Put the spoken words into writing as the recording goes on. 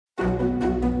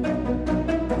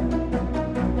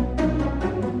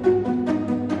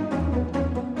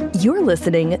You're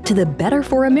listening to the Better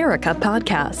for America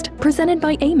podcast, presented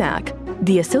by AMAC,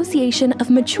 the Association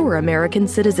of Mature American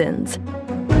Citizens.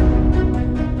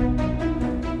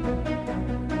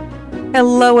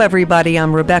 Hello, everybody.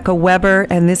 I'm Rebecca Weber,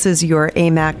 and this is your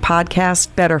AMAC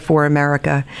podcast, Better for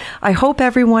America. I hope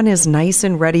everyone is nice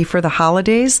and ready for the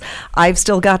holidays. I've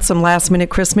still got some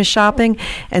last-minute Christmas shopping,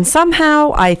 and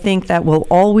somehow I think that will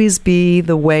always be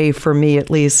the way for me, at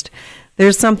least.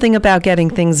 There's something about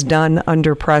getting things done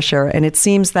under pressure, and it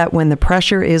seems that when the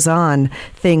pressure is on,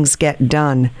 things get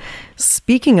done.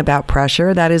 Speaking about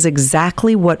pressure, that is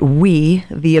exactly what we,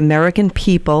 the American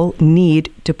people,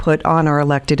 need to put on our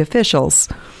elected officials.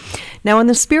 Now, in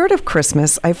the spirit of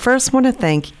Christmas, I first want to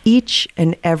thank each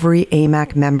and every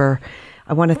AMAC member.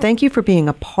 I want to thank you for being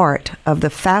a part of the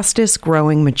fastest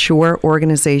growing mature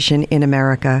organization in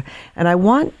America, and I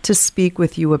want to speak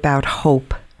with you about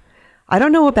hope. I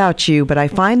don't know about you, but I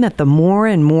find that the more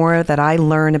and more that I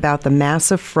learn about the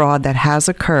massive fraud that has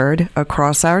occurred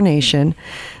across our nation,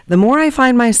 the more I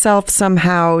find myself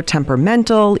somehow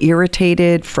temperamental,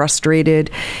 irritated, frustrated,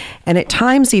 and at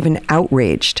times even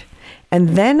outraged. And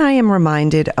then I am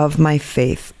reminded of my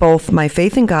faith, both my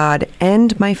faith in God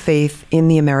and my faith in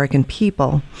the American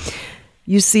people.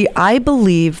 You see, I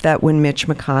believe that when Mitch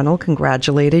McConnell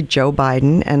congratulated Joe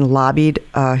Biden and lobbied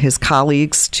his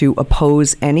colleagues to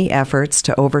oppose any efforts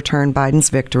to overturn Biden's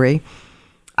victory,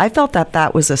 I felt that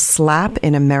that was a slap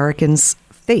in Americans'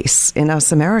 face, in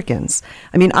us Americans.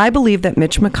 I mean, I believe that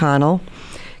Mitch McConnell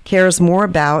cares more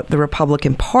about the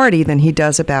Republican Party than he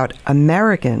does about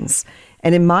Americans.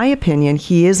 And in my opinion,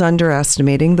 he is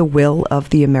underestimating the will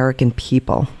of the American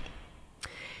people.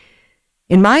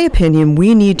 In my opinion,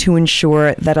 we need to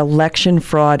ensure that election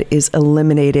fraud is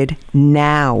eliminated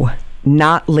now,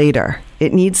 not later.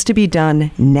 It needs to be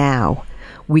done now.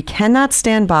 We cannot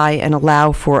stand by and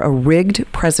allow for a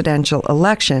rigged presidential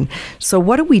election. So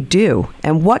what do we do,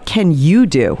 and what can you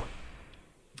do?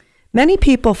 Many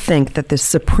people think that the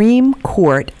Supreme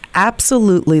Court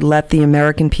absolutely let the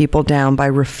American people down by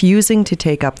refusing to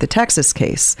take up the Texas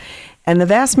case. And the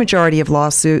vast majority of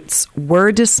lawsuits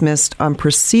were dismissed on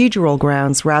procedural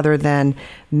grounds rather than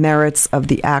merits of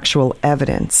the actual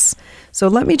evidence. So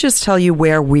let me just tell you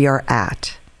where we are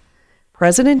at.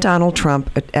 President Donald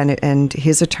Trump and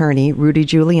his attorney, Rudy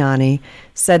Giuliani,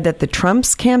 said that the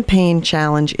Trump's campaign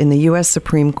challenge in the U.S.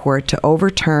 Supreme Court to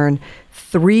overturn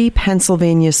 3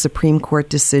 Pennsylvania Supreme Court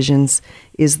decisions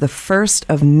is the first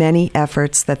of many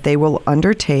efforts that they will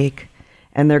undertake.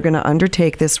 And they're going to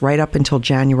undertake this right up until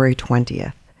January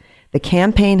 20th. The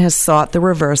campaign has sought the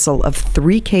reversal of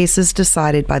 3 cases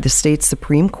decided by the state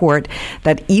Supreme Court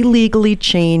that illegally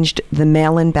changed the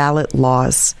mail-in ballot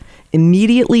laws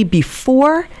immediately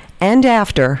before and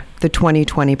after the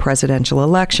 2020 presidential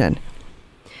election.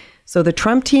 So the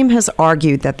Trump team has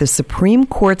argued that the Supreme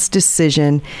Court's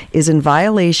decision is in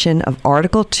violation of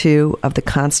Article 2 of the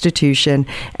Constitution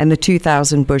and the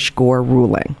 2000 Bush-Gore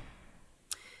ruling.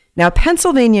 Now,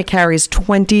 Pennsylvania carries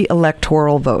 20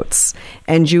 electoral votes,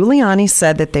 and Giuliani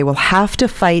said that they will have to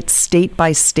fight state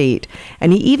by state,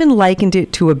 and he even likened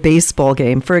it to a baseball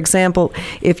game. For example,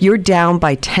 if you're down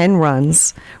by 10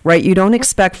 runs, right, you don't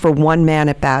expect for one man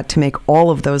at bat to make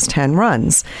all of those 10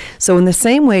 runs. So in the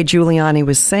same way, Giuliani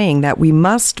was saying that we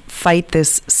must fight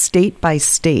this state by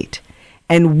state,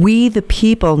 and we, the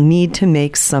people, need to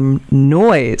make some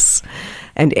noise,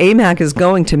 and AMAC is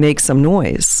going to make some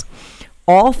noise.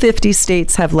 All 50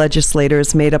 states have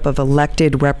legislators made up of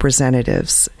elected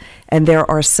representatives, and there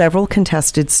are several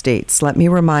contested states. Let me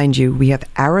remind you, we have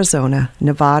Arizona,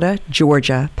 Nevada,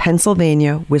 Georgia,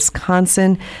 Pennsylvania,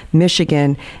 Wisconsin,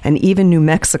 Michigan, and even New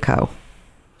Mexico.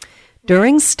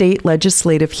 During state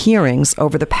legislative hearings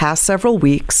over the past several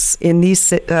weeks in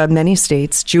these many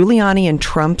states, Giuliani and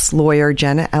Trump's lawyer,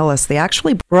 Jenna Ellis, they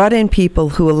actually brought in people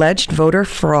who alleged voter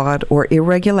fraud or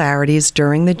irregularities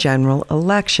during the general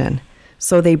election.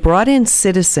 So they brought in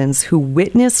citizens who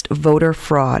witnessed voter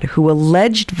fraud, who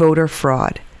alleged voter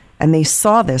fraud, and they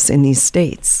saw this in these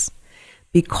states.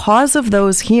 Because of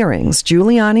those hearings,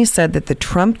 Giuliani said that the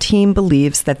Trump team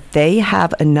believes that they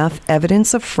have enough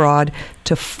evidence of fraud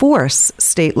to force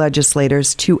state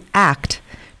legislators to act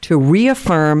to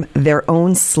reaffirm their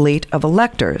own slate of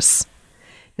electors.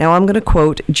 Now, I'm going to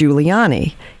quote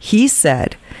Giuliani. He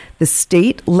said, "The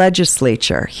state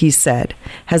legislature," he said,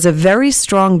 "has a very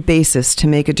strong basis to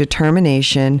make a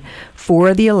determination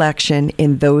for the election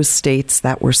in those states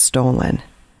that were stolen."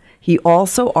 He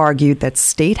also argued that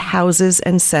state houses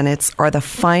and senates are the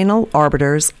final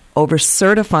arbiters over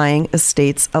certifying a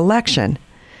state's election.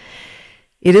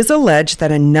 It is alleged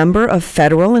that a number of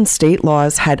federal and state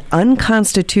laws had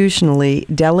unconstitutionally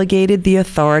delegated the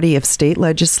authority of state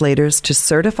legislators to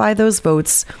certify those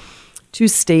votes to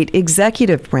state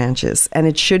executive branches. And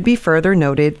it should be further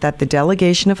noted that the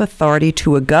delegation of authority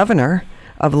to a governor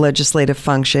of legislative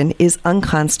function is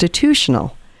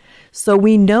unconstitutional. So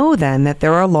we know then that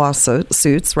there are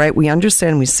lawsuits, right? We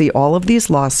understand, we see all of these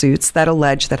lawsuits that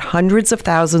allege that hundreds of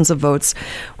thousands of votes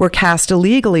were cast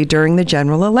illegally during the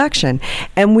general election.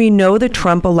 And we know the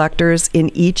Trump electors in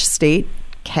each state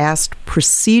cast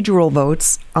procedural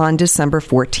votes on December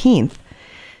 14th,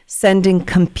 sending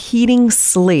competing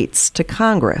slates to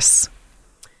Congress.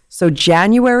 So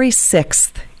January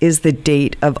 6th is the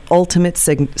date of ultimate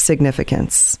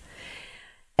significance.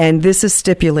 And this is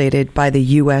stipulated by the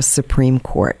U.S. Supreme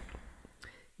Court.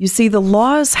 You see, the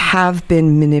laws have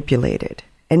been manipulated,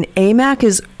 and AMAC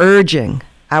is urging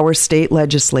our state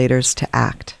legislators to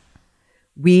act.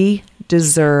 We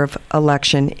deserve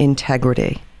election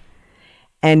integrity,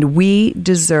 and we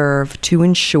deserve to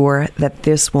ensure that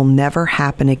this will never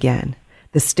happen again.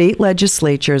 The state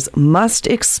legislatures must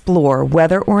explore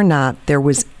whether or not there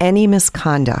was any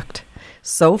misconduct.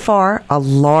 So far, a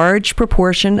large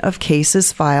proportion of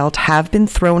cases filed have been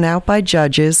thrown out by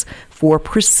judges for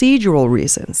procedural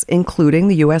reasons, including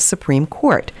the U.S. Supreme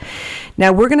Court.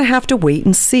 Now, we're going to have to wait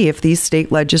and see if these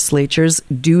state legislatures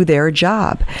do their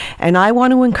job. And I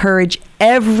want to encourage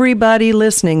everybody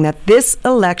listening that this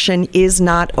election is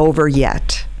not over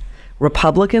yet.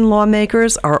 Republican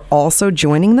lawmakers are also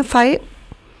joining the fight.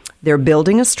 They're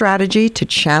building a strategy to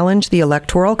challenge the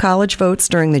Electoral College votes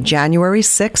during the January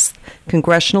 6th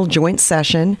congressional joint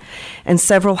session, and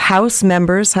several House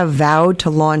members have vowed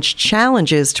to launch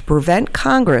challenges to prevent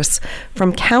Congress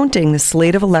from counting the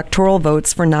slate of electoral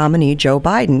votes for nominee Joe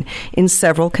Biden in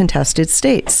several contested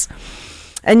states.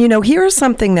 And, here's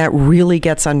something that really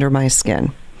gets under my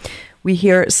skin. We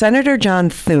hear Senator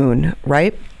John Thune,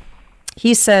 right?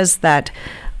 He says that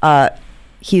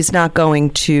he's not going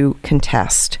to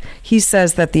contest. He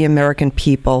says that the American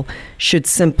people should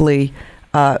simply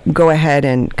go ahead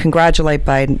and congratulate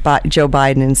Joe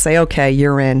Biden and say, okay,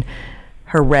 you're in.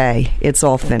 Hooray, it's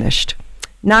all finished.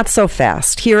 Not so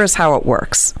fast. Here is how it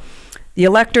works. The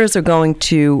electors are going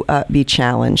to be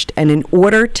challenged. And in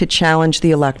order to challenge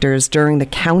the electors during the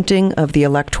counting of the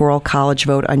Electoral College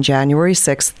vote on January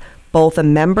 6th, both a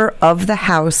member of the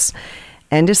House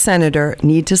and a senator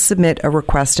need to submit a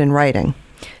request in writing.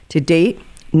 To date,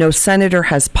 no senator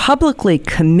has publicly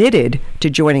committed to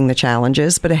joining the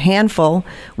challenges, but a handful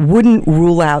wouldn't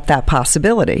rule out that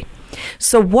possibility.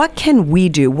 So what can we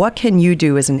do? What can you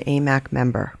do as an AMAC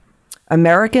member?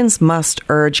 Americans must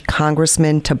urge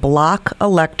congressmen to block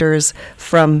electors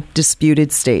from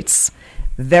disputed states.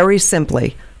 Very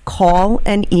simply, call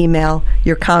and email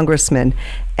your congressmen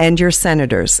and your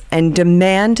senators and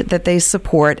demand that they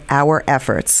support our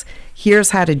efforts. Here's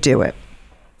how to do it.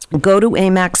 Go to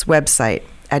AMAC's website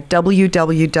at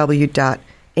www.amac.us.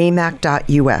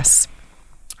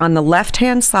 On the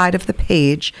left-hand side of the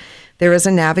page, there is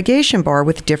a navigation bar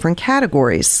with different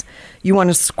categories. You want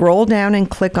to scroll down and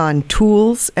click on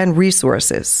Tools and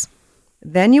Resources.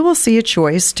 Then you will see a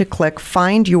choice to click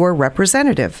Find Your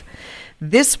Representative.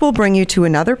 This will bring you to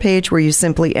another page where you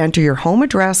simply enter your home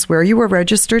address where you were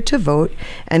registered to vote,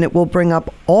 and it will bring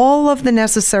up all of the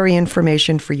necessary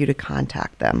information for you to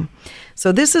contact them.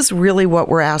 So this is really what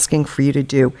we're asking for you to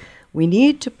do. We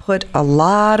need to put a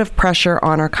lot of pressure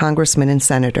on our congressmen and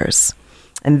senators.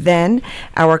 And then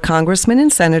our congressmen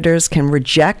and senators can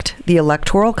reject the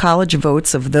Electoral College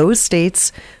votes of those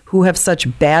states who have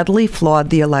such badly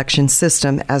flawed the election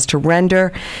system as to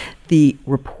render the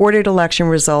reported election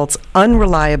results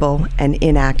unreliable and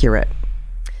inaccurate.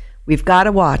 We've got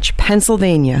to watch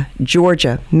Pennsylvania,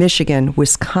 Georgia, Michigan,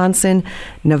 Wisconsin,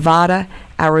 Nevada,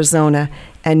 Arizona,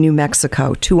 and New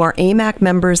Mexico. To our AMAC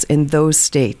members in those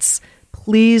states,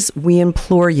 please, we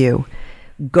implore you,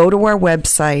 go to our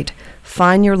website,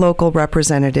 find your local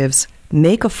representatives,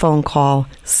 make a phone call,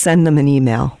 send them an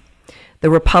email. The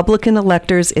Republican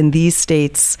electors in these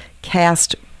states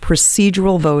cast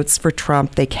procedural votes for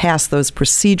Trump. They cast those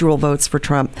procedural votes for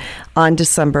Trump on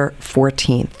December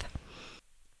 14th.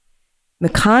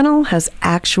 McConnell has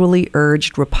actually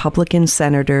urged Republican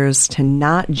senators to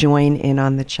not join in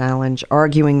on the challenge,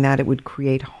 arguing that it would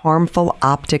create harmful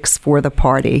optics for the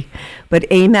party. But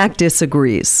AMAC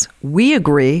disagrees. We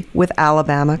agree with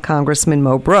Alabama Congressman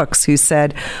Mo Brooks, who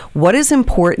said, "What is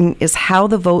important is how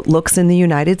the vote looks in the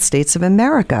United States of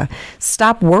America.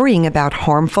 Stop worrying about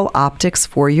harmful optics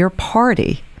for your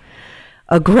party."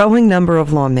 A growing number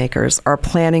of lawmakers are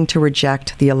planning to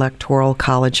reject the Electoral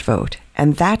College vote,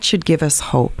 and that should give us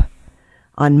hope.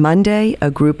 On Monday, a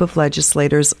group of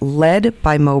legislators led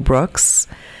by Mo Brooks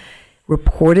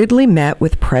reportedly met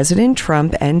with President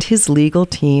Trump and his legal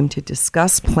team to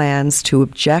discuss plans to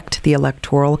object the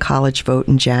Electoral College vote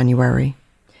in January.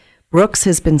 Brooks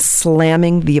has been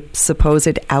slamming the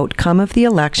supposed outcome of the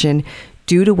election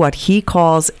due to what he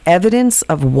calls evidence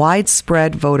of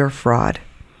widespread voter fraud.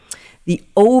 The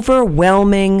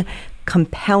overwhelming,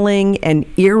 compelling, and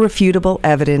irrefutable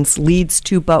evidence leads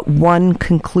to but one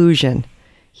conclusion.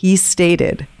 He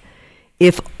stated,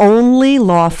 if only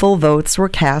lawful votes were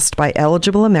cast by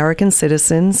eligible American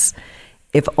citizens,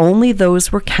 if only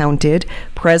those were counted,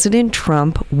 President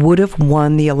Trump would have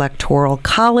won the Electoral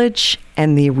College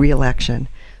and the re-election.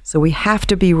 So we have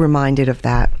to be reminded of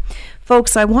that.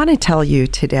 Folks, I want to tell you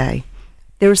today,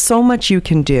 there's so much you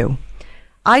can do.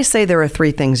 I say there are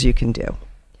 3 things you can do.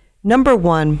 Number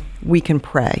 1, we can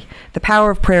pray. The power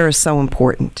of prayer is so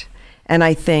important. And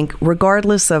I think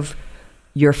regardless of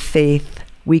your faith,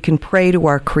 we can pray to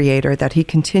our Creator that He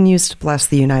continues to bless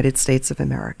the United States of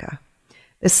America.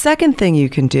 The second thing you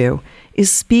can do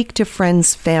is speak to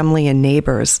friends, family, and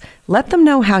neighbors. Let them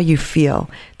know how you feel.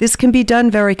 This can be done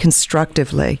very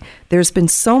constructively. There's been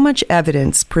so much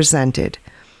evidence presented.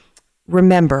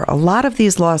 Remember, a lot of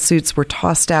these lawsuits were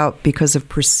tossed out because of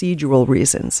procedural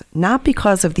reasons, not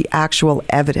because of the actual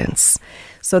evidence.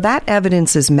 So that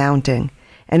evidence is mounting.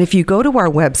 And if you go to our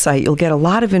website, you'll get a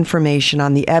lot of information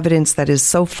on the evidence that has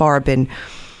so far been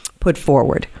put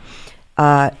forward.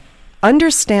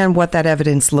 Understand what that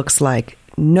evidence looks like.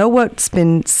 Know what's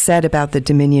been said about the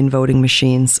Dominion voting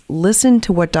machines. Listen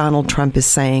to what Donald Trump is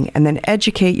saying, and then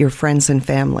educate your friends and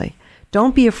family.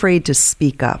 Don't be afraid to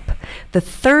speak up. The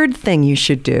third thing you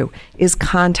should do is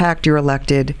contact your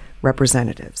elected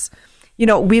representatives. You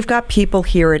know, we've got people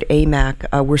here at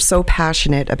AMAC. We're so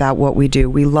passionate about what we do.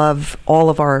 We love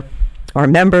all of our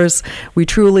members. We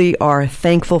truly are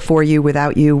thankful for you.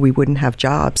 Without you, we wouldn't have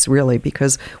jobs, really,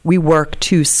 because we work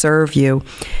to serve you.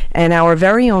 And our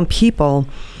very own people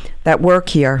that work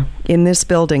here in this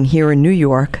building here in New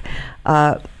York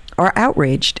are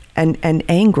outraged and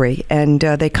angry. And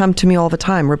they come to me all the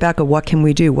time. Rebecca, what can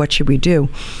we do? What should we do?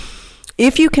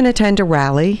 If you can attend a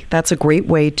rally, that's a great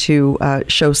way to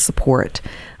show support.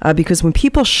 Because when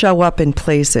people show up in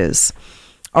places,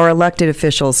 our elected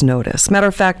officials notice. Matter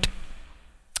of fact,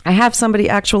 I have somebody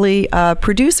actually,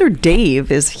 producer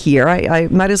Dave is here. I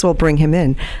might as well bring him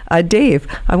in. Dave,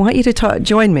 I want you to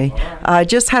join me. I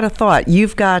just had a thought.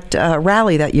 You've got a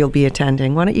rally that you'll be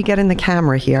attending. Why don't you get in the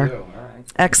camera here?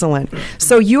 Excellent.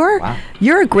 So you're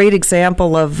a great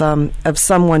example of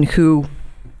someone who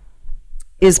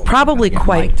is probably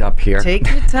quite up here. Take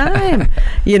your time.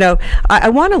 You know,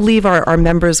 I want to leave our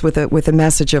members with a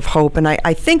message of hope, and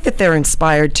I think that they're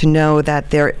inspired to know that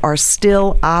there are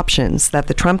still options, that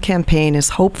the Trump campaign is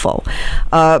hopeful.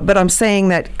 But I'm saying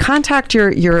that contact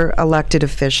your elected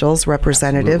officials,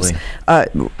 representatives,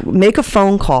 make a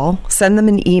phone call, send them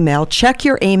an email, check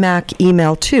your AMAC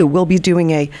email too. We'll be doing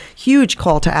a huge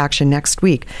call to action next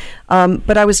week.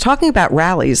 But I was talking about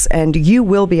rallies, and you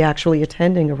will be actually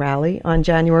attending a rally on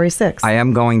January 6th. I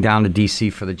am going down to D.C.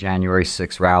 for the January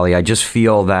 6th rally. I just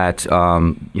feel that,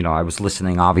 I was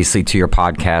listening, obviously, to your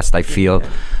podcast. I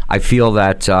feel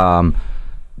that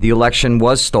the election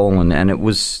was stolen, and it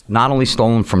was not only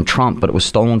stolen from Trump, but it was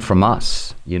stolen from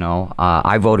us. You know,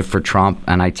 I voted for Trump,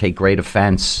 and I take great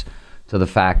offense to the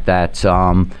fact that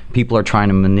people are trying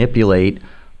to manipulate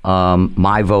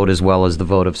my vote as well as the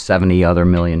vote of 70 other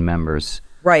million members.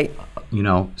 Right. You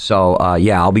know, so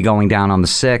I'll be going down on the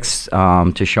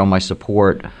 6th to show my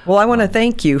support. Well, I want to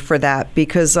thank you for that,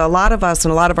 because a lot of us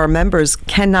and a lot of our members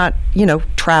cannot,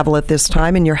 travel at this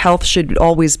time, and your health should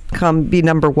always be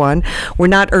number one. We're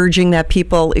not urging that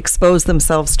people expose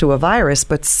themselves to a virus,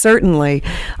 but certainly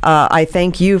I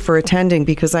thank you for attending,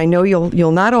 because I know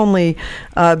you'll not only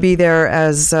be there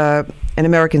as an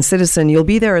American citizen, you'll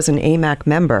be there as an AMAC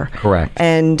member. Correct.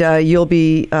 And you'll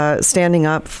be standing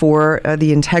up for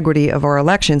the integrity of our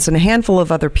elections. And a handful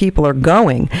of other people are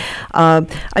going.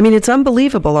 It's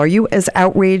unbelievable. Are you as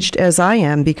outraged as I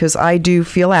am? Because I do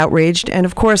feel outraged. And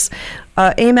of course,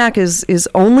 AMAC is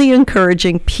only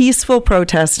encouraging peaceful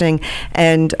protesting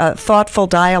and thoughtful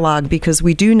dialogue, because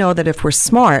we do know that if we're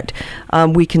smart,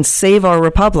 we can save our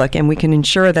republic, and we can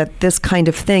ensure that this kind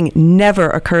of thing never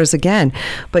occurs again.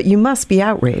 But you must be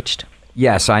outraged.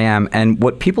 Yes, I am. And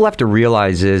what people have to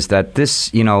realize is that this,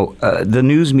 the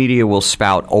news media will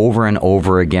spout over and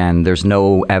over again. There's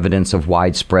no evidence of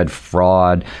widespread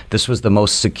fraud. This was the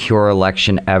most secure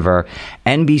election ever.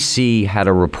 NBC had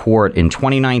a report in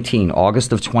 2019,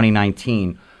 August of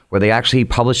 2019, where they actually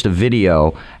published a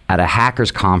video at a hackers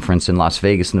conference in Las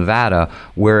Vegas, Nevada,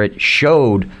 where it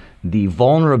showed the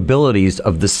vulnerabilities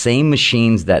of the same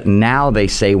machines that now they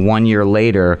say 1 year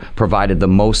later provided the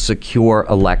most secure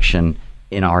election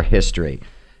in our history.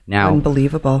 Now,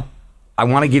 unbelievable. I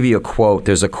want to give you a quote.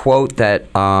 There's a quote that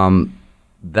I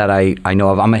know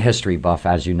of. I'm a history buff,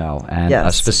 as you know, and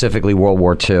yes. Specifically World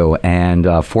War II.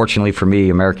 And fortunately for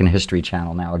me, American History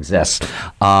Channel now exists.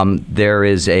 There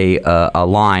is a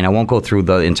line. I won't go through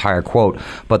the entire quote,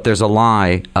 but there's a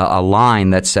line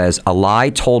that says, "A lie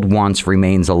told once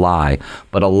remains a lie,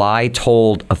 but a lie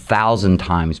told 1,000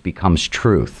 times becomes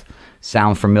truth."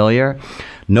 Sound familiar?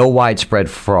 No widespread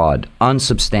fraud,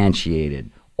 unsubstantiated.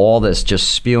 All this,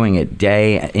 just spewing it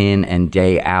day in and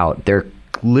day out. They're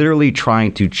literally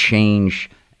trying to change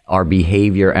our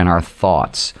behavior and our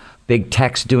thoughts. Big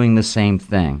tech's doing the same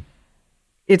thing.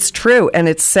 It's true, and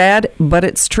it's sad, but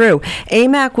it's true.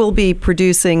 AMAC will be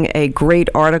producing a great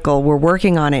article. We're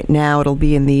working on it now. It'll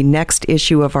be in the next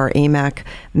issue of our AMAC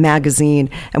magazine,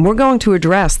 and we're going to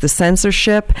address the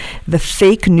censorship, the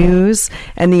fake news,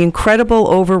 and the incredible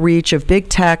overreach of big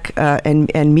tech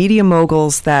and media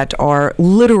moguls that are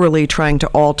literally trying to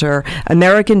alter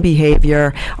American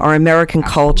behavior, our American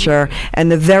culture, and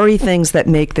the very things that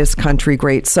make this country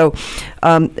great. So,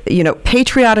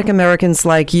 patriotic Americans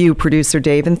like you, Producer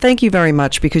Dave, and thank you very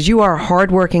much, because you are a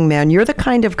hardworking man. You're the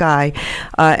kind of guy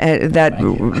that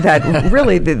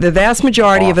really the vast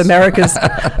majority of America's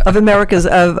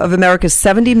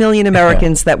 70 million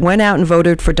Americans that went out and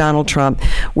voted for Donald Trump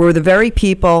were the very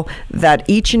people that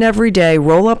each and every day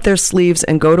roll up their sleeves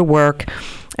and go to work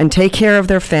and take care of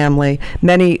their family.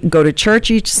 Many go to church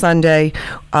each Sunday.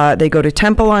 They go to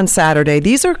temple on Saturday.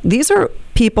 These are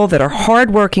people that are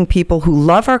hardworking people who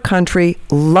love our country,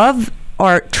 love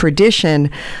our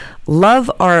tradition, love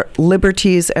our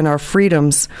liberties and our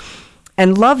freedoms,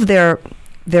 and love their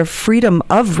freedom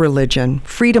of religion,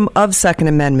 freedom of Second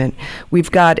Amendment. We've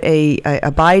got a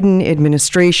Biden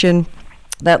administration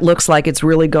that looks like it's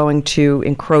really going to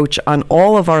encroach on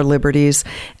all of our liberties.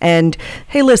 And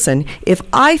hey, listen, if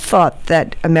I thought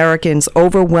that Americans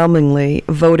overwhelmingly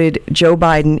voted Joe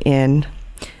Biden in,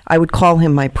 I would call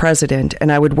him my president,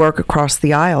 and I would work across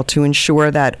the aisle to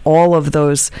ensure that all of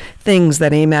those things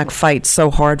that AMAC fights so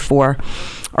hard for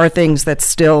are things that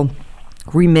still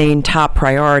remain top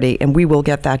priority, and we will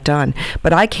get that done.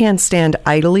 But I can't stand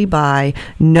idly by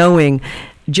knowing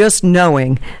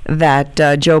that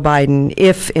Joe Biden,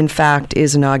 if in fact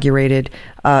is inaugurated,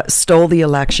 stole the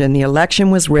election. The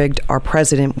election was rigged. Our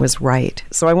president was right.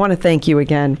 So I want to thank you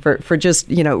again for just,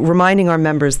 reminding our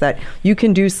members that you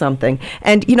can do something.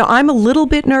 And, I'm a little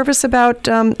bit nervous about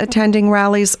attending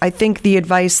rallies. I think the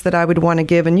advice that I would want to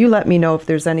give, and you let me know if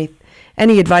there's any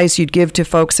advice you'd give to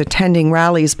folks attending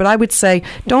rallies, but I would say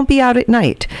don't be out at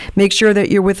night. Make sure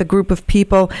that you're with a group of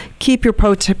people. Keep your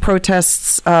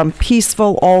protests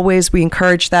peaceful always. We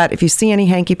encourage that. If you see any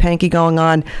hanky-panky going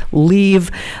on,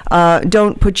 leave.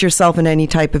 Don't put yourself in any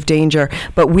type of danger,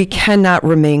 but we cannot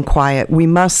remain quiet. We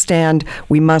must stand.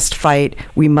 We must fight.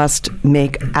 We must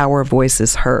make our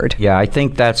voices heard. Yeah, I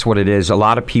think that's what it is. A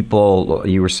lot of people,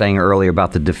 you were saying earlier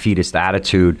about the defeatist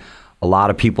attitude, a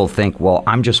lot of people think, well,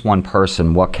 I'm just one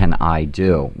person. What can I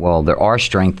do? Well, there are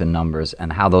strength in numbers,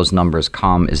 and how those numbers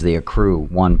come is they accrue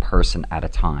one person at a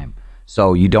time.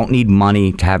 So you don't need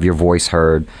money to have your voice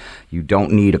heard. You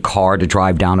don't need a car to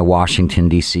drive down to Washington,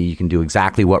 D.C. You can do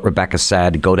exactly what Rebecca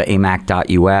said. Go to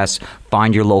amac.us,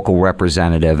 find your local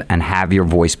representative, and have your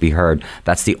voice be heard.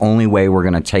 That's the only way we're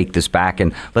going to take this back.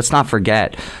 And let's not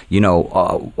forget,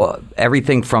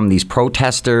 everything from these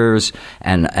protesters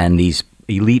and these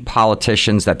elite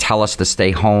politicians that tell us to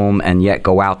stay home and yet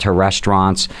go out to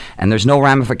restaurants, and there's no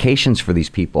ramifications for these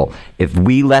people. If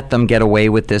we let them get away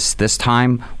with this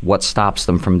time, what stops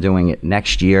them from doing it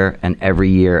next year and every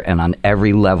year and on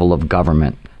every level of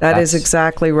government? That's is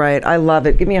exactly right. I love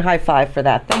it. Give me a high five for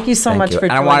that. Thank you so much for joining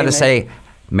me. And I wanted to say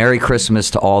Merry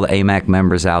Christmas to all the AMAC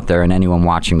members out there and anyone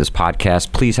watching this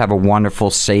podcast. Please have a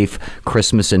wonderful, safe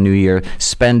Christmas and New Year.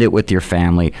 Spend it with your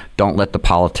family. Don't let the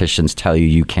politicians tell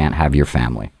you can't have your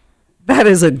family. That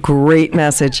is a great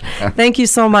message. Thank you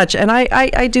so much. And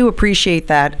I do appreciate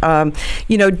that.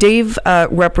 Dave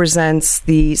represents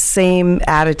the same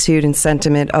attitude and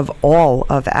sentiment of all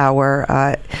of our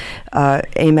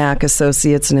AMAC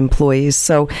associates and employees.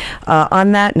 So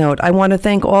on that note, I want to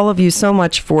thank all of you so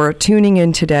much for tuning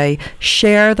in today.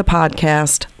 Share the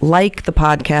podcast, like the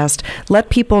podcast, let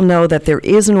people know that there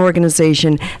is an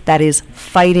organization that is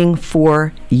fighting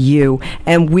for you,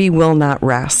 and we will not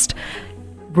rest.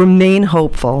 remain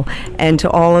hopeful. And to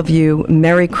all of you,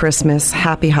 Merry Christmas,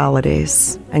 Happy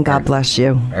Holidays, and God bless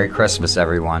you. Merry Christmas,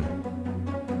 everyone.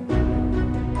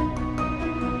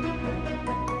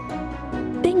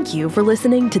 Thank you for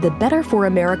listening to the Better for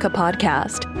America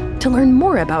podcast. To learn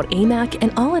more about AMAC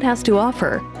and all it has to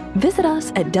offer, visit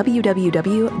us at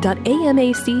www.amac.us.